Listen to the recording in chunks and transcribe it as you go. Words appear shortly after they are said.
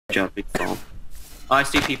job, big fall. Oh, I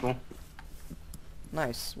see people.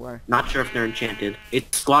 Nice. Where? Not sure if they're enchanted.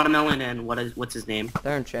 It's Guatemala and what's his name?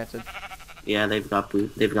 They're enchanted. Yeah, they've got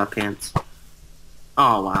pants.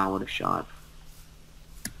 Oh wow, what a shot.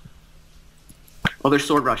 Oh, they're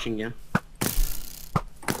sword rushing you.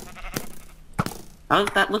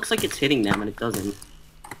 That looks like it's hitting them, and it doesn't.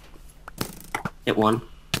 Hit one.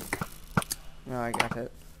 No, I got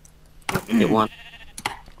hit. Hit one.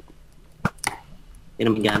 Hit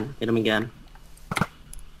him again. Hit him again.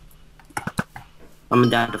 I'm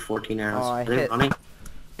down to 14 arrows. Oh, Are they running?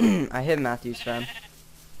 I hit Matthew's fan.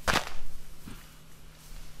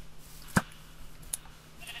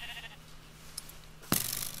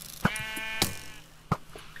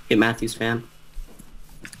 Hit Matthew's fan.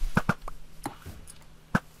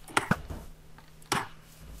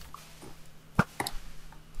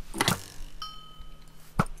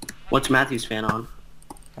 What's Matthew's fan on?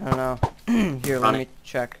 I don't know. Here, let me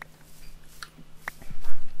check.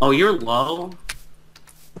 Oh, you're low?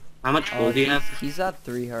 How much gold do you have? He's at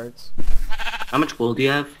 3 hearts. How much gold do you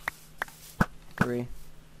have? 3.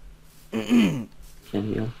 Can't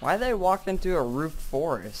heal. Why they walked into a roof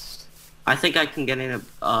forest? I think I can get in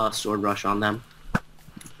a sword rush on them.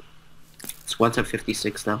 Squad's at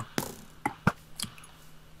 56 though.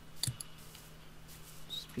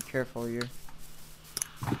 Just be careful here.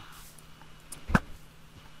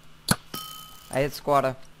 I hit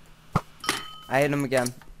Squatta. I hit him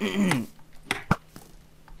again.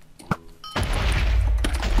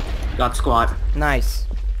 Got squad. Nice.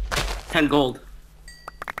 10 gold.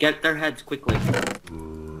 Get their heads quickly.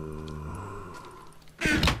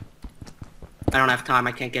 I don't have time.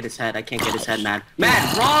 I can't get his head. I can't get his head, man.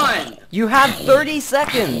 Man, run! You have 30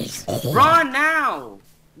 seconds! Run now!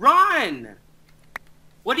 Run!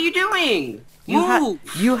 What are you doing? Move!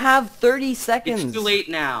 You have 30 seconds! It's too late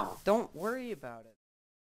now. Don't worry about it.